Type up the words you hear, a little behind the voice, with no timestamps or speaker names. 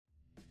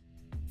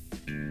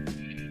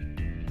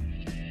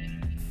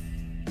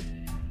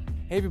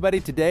Hey everybody,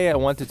 today I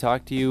want to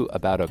talk to you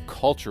about a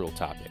cultural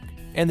topic.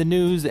 In the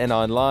news and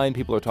online,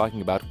 people are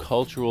talking about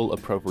cultural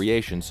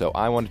appropriation, so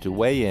I wanted to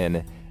weigh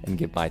in and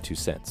give my 2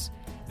 cents.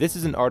 This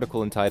is an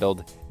article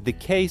entitled, "The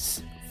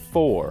Case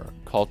for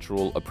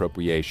Cultural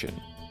Appropriation."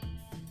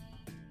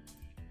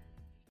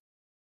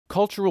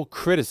 Cultural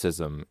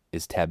criticism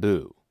is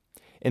taboo.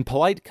 In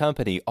polite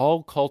company,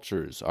 all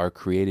cultures are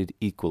created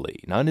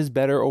equally. None is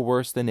better or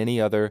worse than any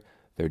other.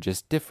 They're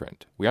just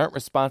different. We aren't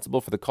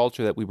responsible for the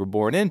culture that we were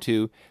born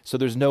into, so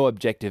there's no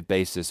objective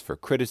basis for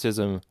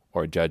criticism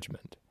or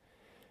judgment.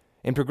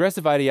 In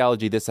progressive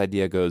ideology, this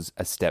idea goes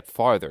a step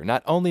farther.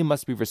 Not only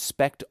must we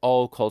respect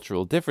all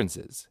cultural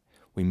differences,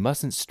 we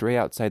mustn't stray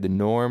outside the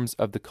norms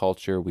of the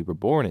culture we were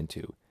born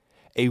into.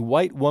 A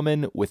white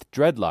woman with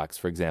dreadlocks,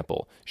 for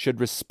example, should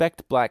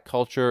respect black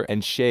culture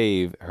and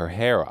shave her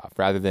hair off,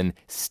 rather than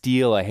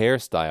steal a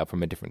hairstyle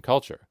from a different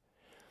culture.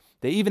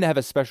 They even have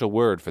a special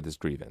word for this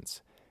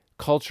grievance: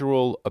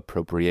 cultural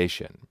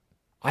appropriation.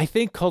 I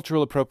think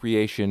cultural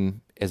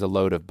appropriation is a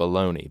load of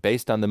baloney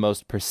based on the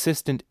most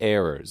persistent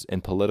errors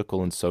in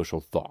political and social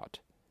thought.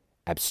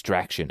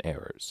 Abstraction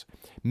errors.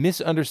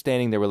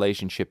 Misunderstanding the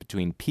relationship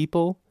between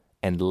people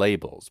and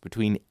labels,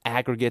 between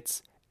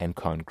aggregates and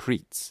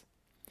concretes.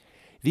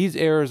 These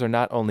errors are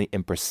not only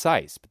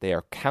imprecise, but they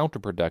are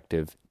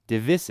counterproductive,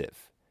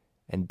 divisive,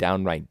 and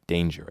downright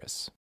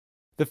dangerous.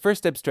 The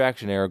first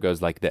abstraction error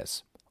goes like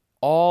this: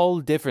 all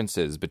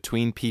differences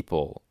between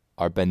people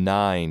are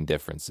benign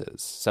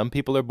differences. Some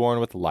people are born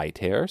with light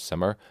hair,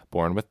 some are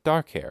born with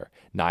dark hair.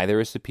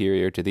 Neither is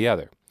superior to the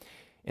other.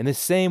 In the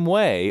same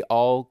way,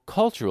 all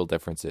cultural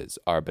differences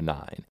are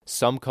benign.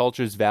 Some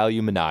cultures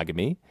value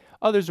monogamy,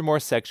 others are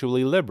more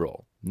sexually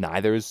liberal.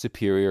 Neither is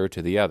superior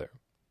to the other.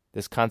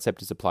 This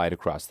concept is applied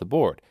across the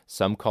board.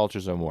 Some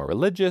cultures are more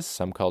religious,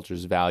 some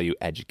cultures value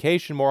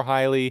education more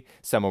highly,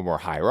 some are more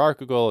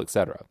hierarchical,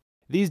 etc.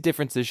 These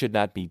differences should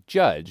not be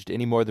judged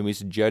any more than we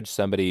should judge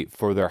somebody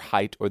for their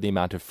height or the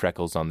amount of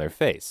freckles on their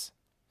face.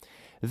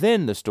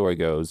 Then, the story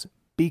goes,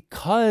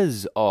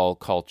 because all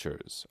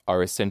cultures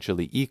are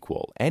essentially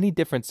equal, any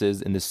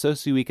differences in the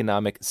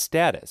socioeconomic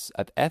status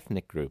of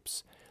ethnic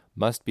groups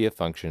must be a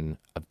function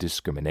of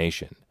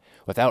discrimination.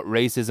 Without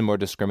racism or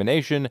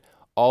discrimination,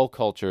 all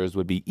cultures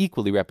would be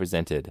equally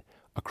represented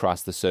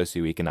across the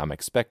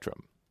socioeconomic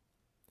spectrum.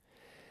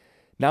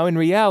 Now, in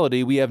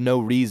reality, we have no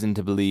reason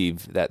to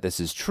believe that this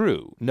is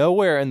true.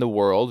 Nowhere in the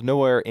world,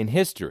 nowhere in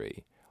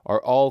history,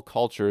 are all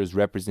cultures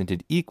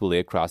represented equally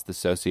across the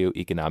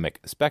socioeconomic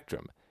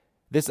spectrum.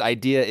 This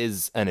idea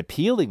is an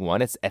appealing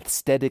one. It's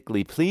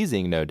aesthetically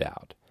pleasing, no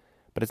doubt,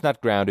 but it's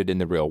not grounded in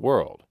the real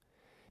world.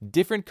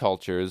 Different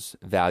cultures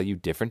value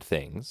different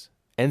things,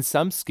 and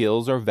some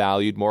skills are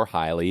valued more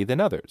highly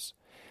than others.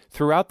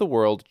 Throughout the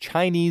world,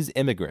 Chinese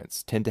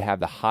immigrants tend to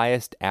have the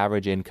highest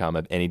average income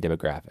of any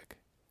demographic.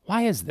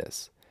 Why is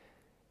this?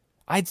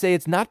 I'd say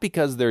it's not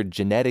because they're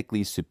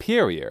genetically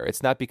superior.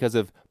 It's not because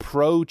of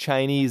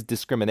pro-Chinese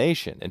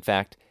discrimination. In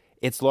fact,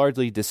 it's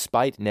largely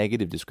despite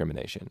negative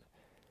discrimination.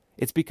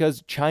 It's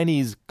because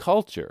Chinese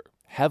culture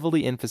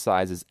heavily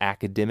emphasizes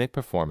academic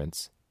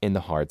performance in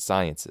the hard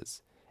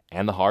sciences,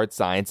 and the hard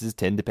sciences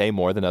tend to pay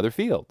more than other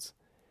fields.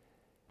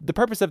 The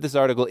purpose of this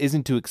article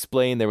isn't to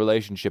explain the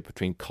relationship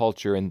between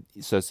culture and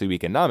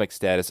socioeconomic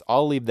status.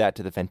 I'll leave that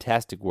to the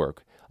fantastic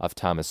work of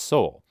Thomas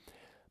Sowell.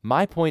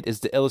 My point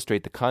is to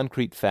illustrate the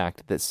concrete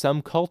fact that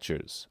some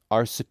cultures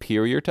are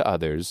superior to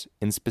others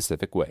in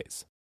specific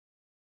ways.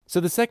 So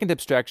the second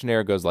abstraction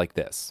error goes like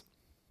this: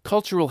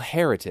 cultural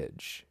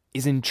heritage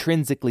is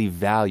intrinsically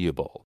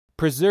valuable.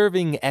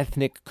 Preserving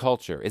ethnic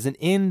culture is an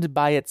end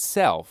by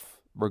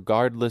itself,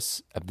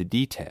 regardless of the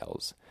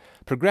details.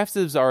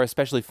 Progressives are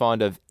especially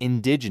fond of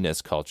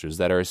indigenous cultures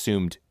that are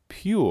assumed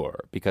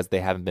pure because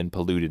they haven't been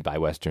polluted by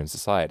Western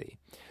society.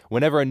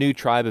 Whenever a new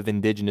tribe of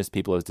indigenous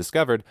people is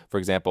discovered, for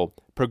example,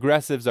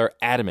 progressives are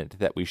adamant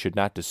that we should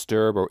not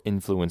disturb or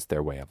influence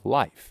their way of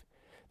life.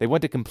 They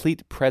want a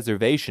complete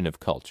preservation of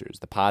cultures,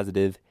 the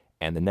positive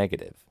and the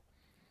negative.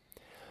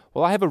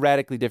 Well, I have a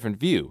radically different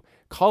view.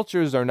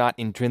 Cultures are not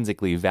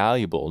intrinsically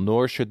valuable,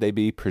 nor should they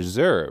be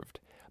preserved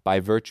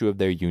by virtue of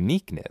their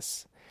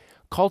uniqueness.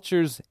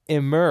 Cultures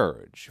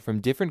emerge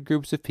from different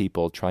groups of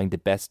people trying to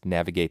best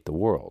navigate the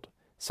world.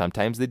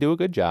 Sometimes they do a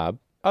good job,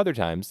 other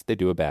times they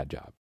do a bad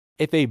job.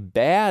 If a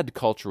bad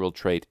cultural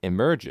trait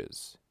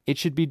emerges, it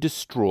should be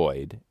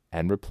destroyed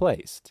and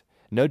replaced,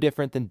 no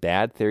different than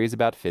bad theories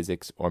about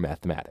physics or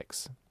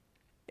mathematics.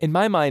 In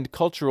my mind,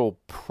 cultural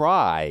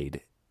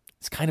pride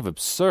is kind of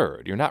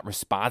absurd. You're not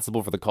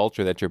responsible for the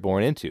culture that you're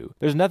born into.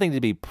 There's nothing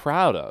to be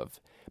proud of.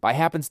 By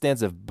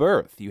happenstance of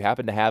birth, you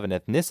happen to have an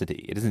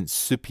ethnicity. It isn't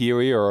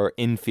superior or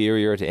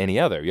inferior to any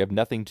other. You have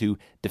nothing to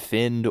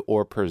defend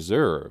or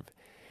preserve.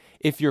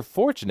 If you're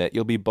fortunate,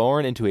 you'll be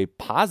born into a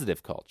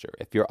positive culture.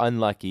 If you're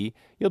unlucky,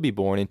 you'll be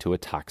born into a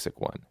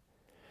toxic one.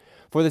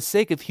 For the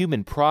sake of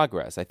human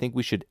progress, I think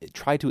we should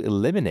try to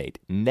eliminate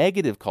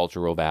negative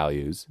cultural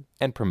values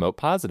and promote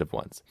positive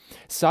ones.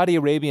 Saudi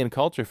Arabian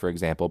culture, for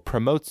example,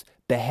 promotes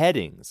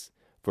beheadings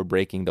for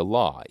breaking the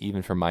law,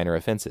 even for minor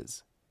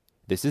offenses.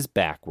 This is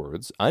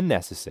backwards,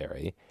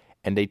 unnecessary,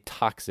 and a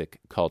toxic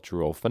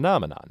cultural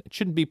phenomenon. It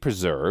shouldn't be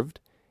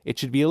preserved. It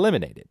should be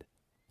eliminated.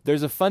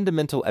 There's a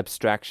fundamental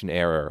abstraction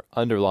error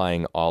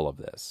underlying all of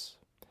this,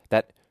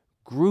 that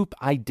group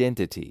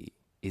identity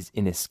is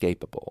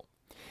inescapable.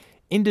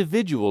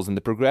 Individuals in the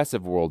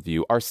progressive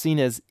worldview are seen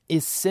as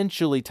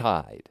essentially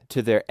tied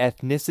to their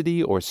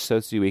ethnicity or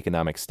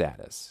socioeconomic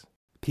status.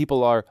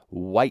 People are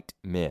white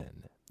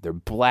men, they're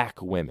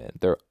black women,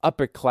 they're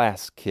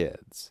upper-class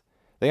kids.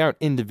 They aren't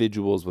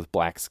individuals with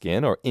black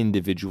skin or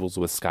individuals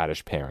with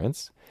Scottish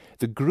parents.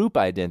 The group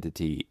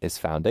identity is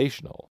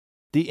foundational.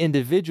 The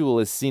individual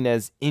is seen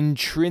as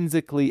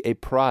intrinsically a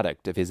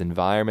product of his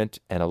environment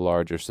and a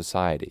larger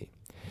society.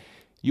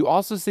 You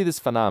also see this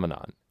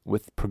phenomenon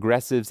with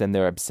progressives and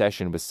their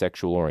obsession with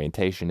sexual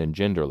orientation and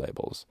gender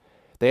labels.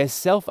 They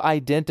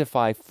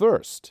self-identify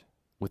first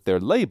with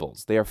their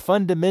labels. They are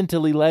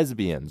fundamentally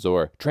lesbians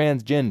or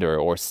transgender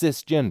or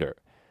cisgender.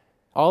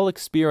 All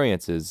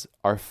experiences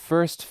are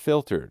first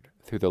filtered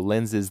through the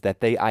lenses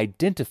that they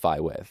identify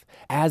with,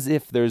 as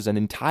if there's an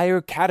entire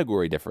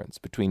category difference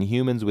between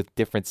humans with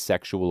different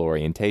sexual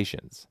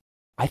orientations.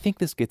 I think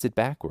this gets it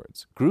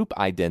backwards. Group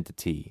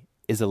identity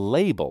is a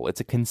label. It's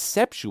a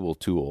conceptual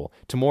tool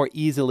to more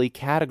easily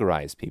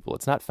categorize people.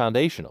 It's not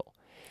foundational.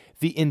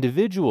 The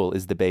individual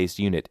is the base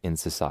unit in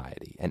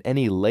society, and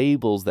any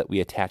labels that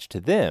we attach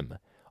to them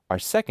are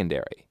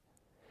secondary.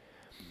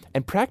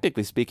 And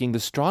practically speaking,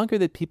 the stronger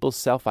that people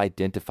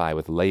self-identify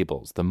with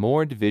labels, the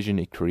more division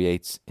it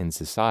creates in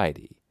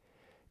society.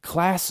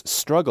 Class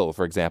struggle,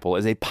 for example,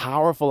 is a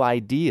powerful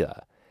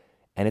idea,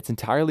 and it's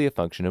entirely a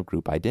function of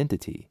group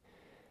identity.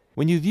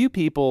 When you view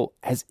people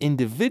as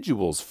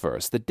individuals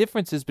first, the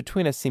differences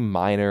between us seem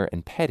minor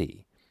and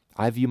petty.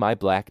 I view my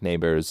black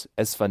neighbors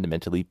as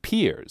fundamentally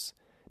peers,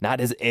 not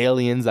as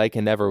aliens I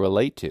can never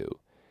relate to.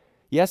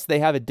 Yes, they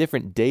have a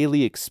different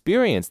daily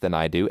experience than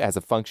I do as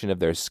a function of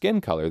their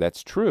skin color,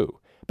 that's true.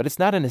 But it's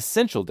not an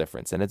essential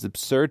difference, and it's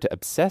absurd to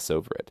obsess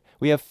over it.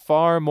 We have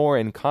far more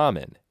in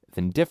common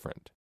than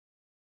different.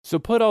 So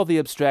put all the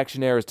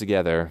abstraction errors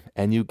together,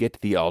 and you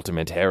get the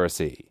ultimate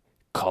heresy: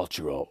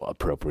 cultural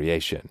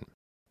appropriation.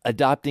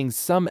 Adopting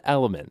some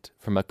element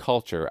from a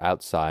culture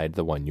outside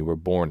the one you were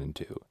born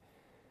into.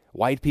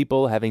 White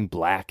people having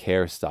black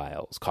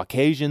hairstyles,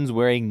 Caucasians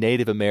wearing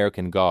Native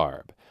American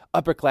garb,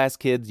 upper-class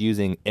kids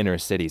using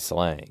inner-city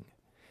slang.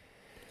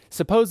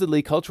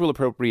 Supposedly, cultural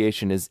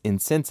appropriation is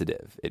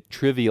insensitive. It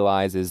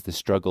trivializes the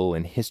struggle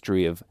and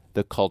history of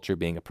the culture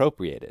being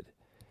appropriated.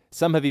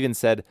 Some have even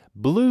said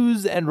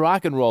blues and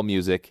rock and roll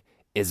music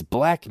is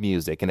black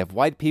music, and if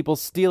white people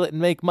steal it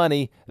and make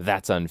money,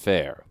 that's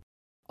unfair.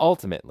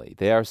 Ultimately,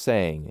 they are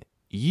saying,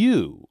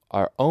 you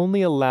are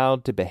only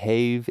allowed to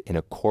behave in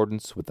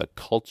accordance with the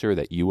culture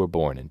that you were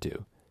born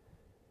into.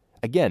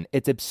 Again,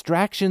 it's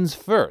abstractions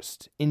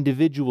first,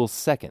 individuals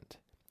second.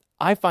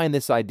 I find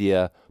this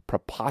idea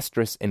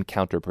preposterous and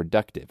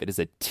counterproductive. It is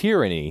a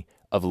tyranny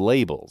of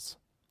labels.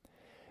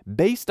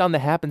 Based on the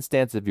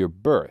happenstance of your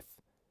birth,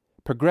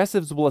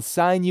 progressives will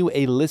assign you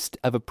a list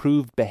of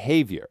approved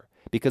behavior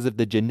because of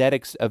the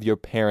genetics of your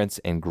parents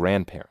and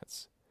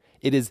grandparents.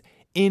 It is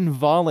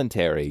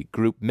involuntary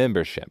group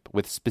membership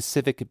with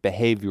specific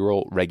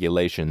behavioral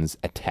regulations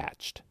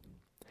attached.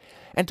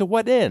 And to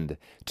what end?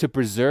 To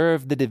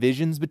preserve the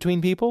divisions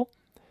between people?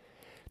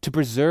 To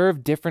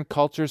preserve different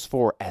cultures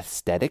for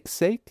aesthetics'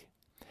 sake?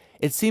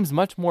 It seems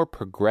much more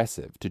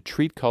progressive to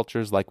treat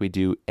cultures like we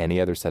do any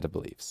other set of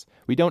beliefs.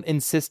 We don't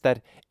insist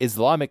that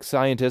Islamic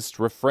scientists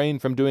refrain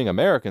from doing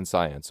American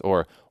science,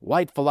 or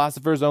white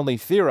philosophers only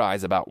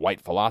theorize about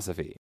white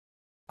philosophy.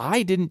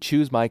 I didn't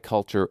choose my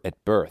culture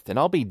at birth, and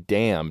I'll be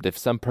damned if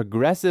some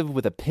progressive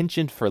with a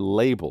penchant for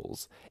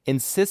labels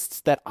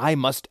insists that I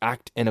must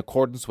act in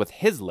accordance with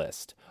his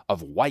list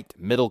of white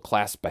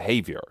middle-class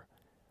behavior.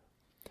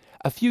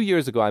 A few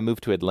years ago, I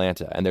moved to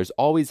Atlanta, and there's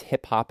always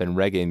hip-hop and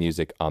reggae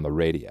music on the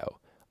radio.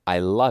 I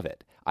love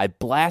it. I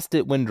blast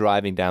it when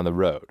driving down the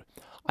road.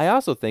 I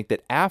also think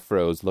that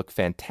afros look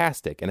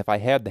fantastic, and if I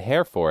had the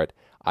hair for it,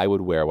 I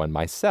would wear one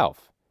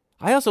myself.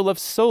 I also love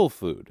soul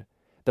food.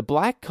 The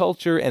black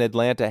culture in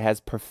Atlanta has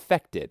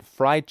perfected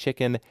fried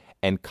chicken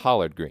and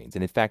collard greens,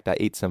 and in fact, I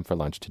ate some for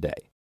lunch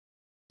today.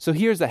 So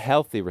here's a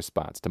healthy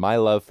response to my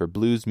love for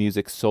blues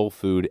music, soul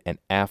food, and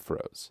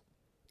afros.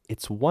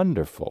 It's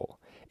wonderful.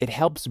 It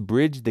helps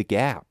bridge the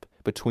gap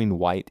between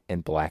white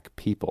and black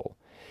people.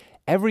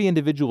 Every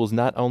individual is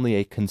not only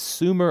a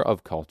consumer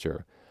of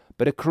culture,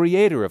 but a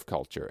creator of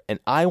culture, and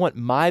I want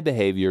my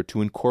behavior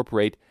to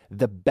incorporate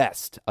the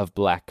best of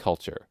black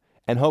culture,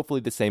 and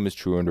hopefully the same is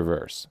true in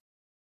reverse.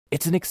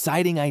 It's an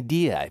exciting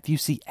idea. If you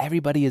see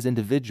everybody as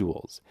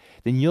individuals,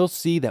 then you'll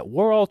see that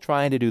we're all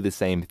trying to do the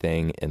same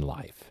thing in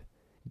life.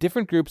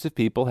 Different groups of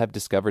people have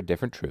discovered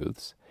different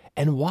truths,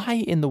 and why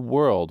in the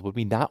world would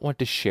we not want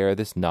to share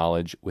this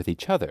knowledge with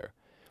each other?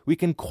 We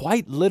can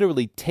quite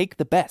literally take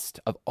the best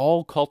of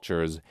all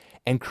cultures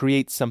and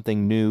create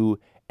something new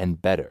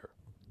and better.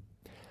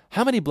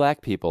 How many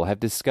black people have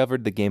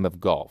discovered the game of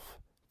golf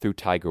through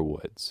Tiger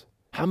Woods?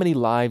 How many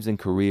lives and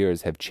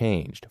careers have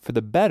changed for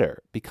the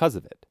better because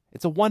of it?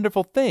 It's a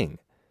wonderful thing.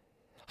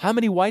 How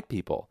many white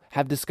people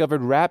have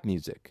discovered rap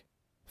music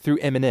through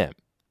Eminem?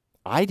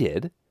 I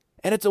did.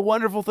 And it's a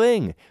wonderful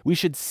thing. We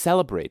should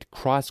celebrate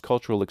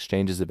cross-cultural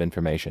exchanges of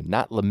information,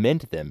 not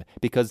lament them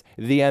because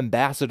the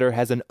ambassador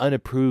has an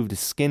unapproved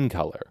skin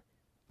color.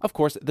 Of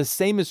course, the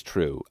same is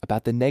true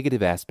about the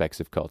negative aspects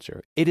of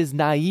culture. It is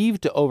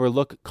naive to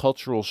overlook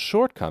cultural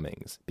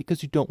shortcomings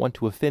because you don't want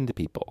to offend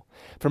people.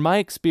 From my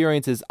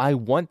experiences, I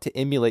want to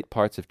emulate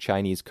parts of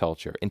Chinese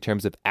culture in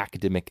terms of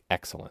academic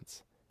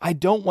excellence. I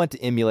don't want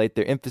to emulate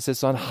their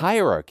emphasis on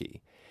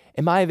hierarchy.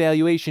 In my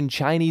evaluation,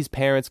 Chinese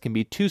parents can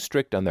be too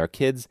strict on their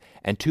kids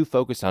and too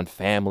focused on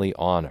family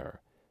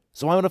honor.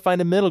 So I want to find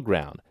a middle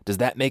ground. Does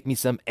that make me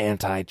some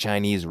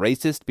anti-Chinese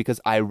racist because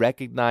I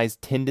recognize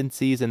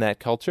tendencies in that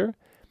culture?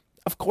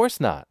 Of course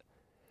not.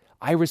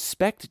 I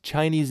respect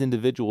Chinese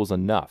individuals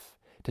enough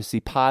to see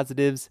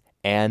positives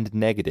and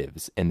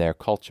negatives in their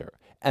culture,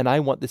 and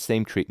I want the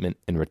same treatment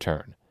in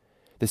return.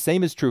 The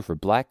same is true for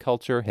Black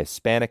culture,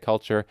 Hispanic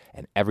culture,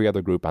 and every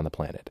other group on the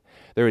planet.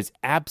 There is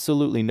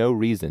absolutely no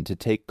reason to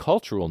take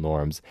cultural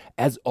norms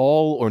as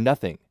all or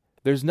nothing.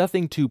 There's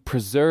nothing to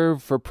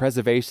preserve for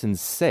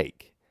preservation's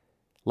sake.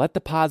 Let the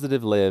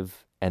positive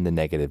live and the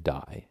negative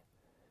die.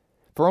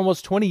 For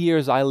almost 20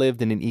 years, I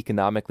lived in an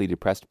economically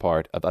depressed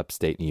part of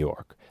upstate New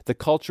York. The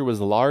culture was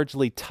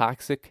largely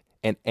toxic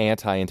and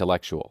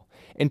anti-intellectual.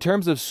 In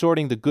terms of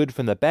sorting the good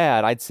from the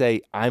bad, I'd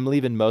say I'm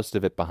leaving most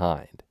of it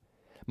behind.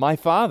 My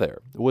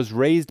father was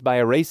raised by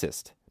a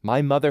racist.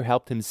 My mother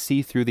helped him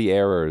see through the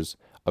errors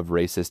of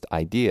racist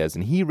ideas,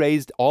 and he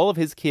raised all of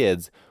his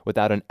kids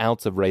without an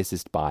ounce of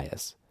racist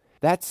bias.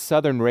 That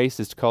Southern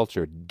racist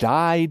culture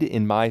died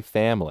in my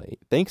family,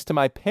 thanks to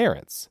my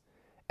parents,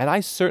 and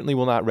I certainly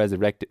will not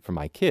resurrect it for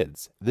my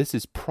kids. This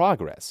is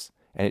progress,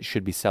 and it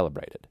should be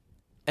celebrated.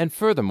 And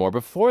furthermore,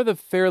 before the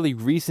fairly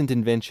recent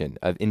invention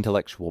of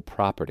intellectual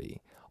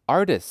property,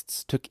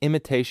 artists took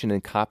imitation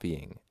and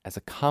copying as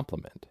a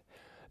compliment.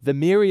 The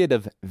myriad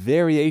of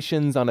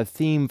variations on a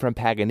theme from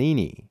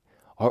Paganini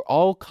are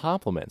all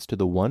compliments to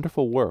the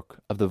wonderful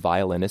work of the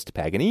violinist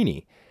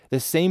Paganini. The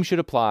same should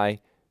apply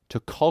to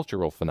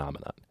cultural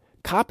phenomena.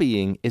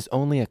 Copying is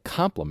only a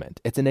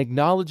compliment. It's an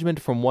acknowledgement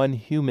from one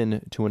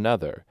human to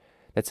another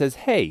that says,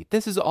 hey,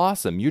 this is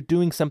awesome, you're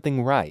doing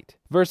something right,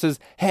 versus,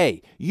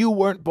 hey, you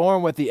weren't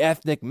born with the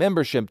ethnic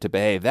membership to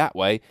behave that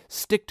way,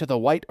 stick to the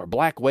white or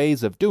black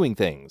ways of doing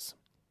things.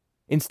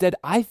 Instead,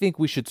 I think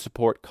we should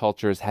support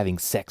cultures having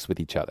sex with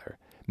each other.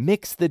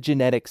 Mix the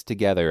genetics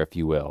together, if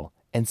you will,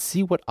 and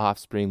see what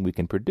offspring we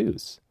can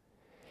produce.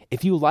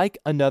 If you like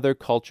another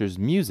culture's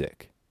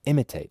music,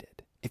 imitate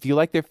it. If you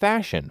like their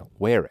fashion,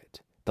 wear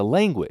it. The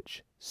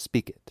language,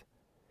 speak it.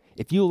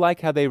 If you like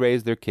how they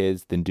raise their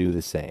kids, then do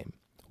the same.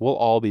 We'll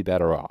all be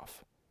better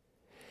off.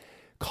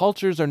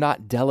 Cultures are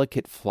not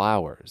delicate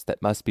flowers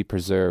that must be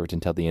preserved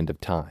until the end of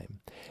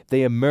time.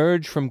 They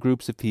emerge from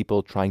groups of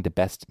people trying to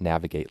best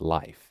navigate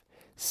life.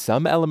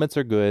 Some elements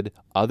are good,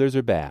 others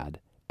are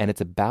bad, and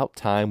it's about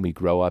time we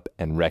grow up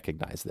and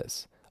recognize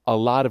this. A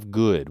lot of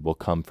good will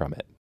come from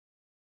it.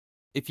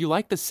 If you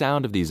like the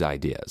sound of these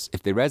ideas,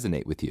 if they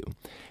resonate with you,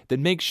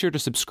 then make sure to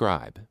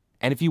subscribe.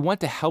 And if you want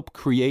to help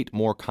create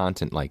more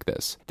content like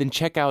this, then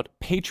check out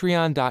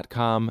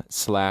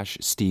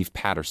patreon.com/Steve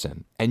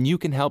Patterson, and you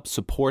can help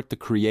support the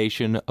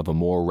creation of a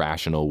more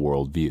rational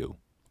worldview.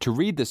 To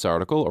read this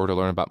article or to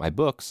learn about my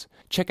books,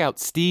 check out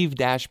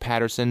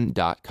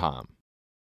steve-patterson.com.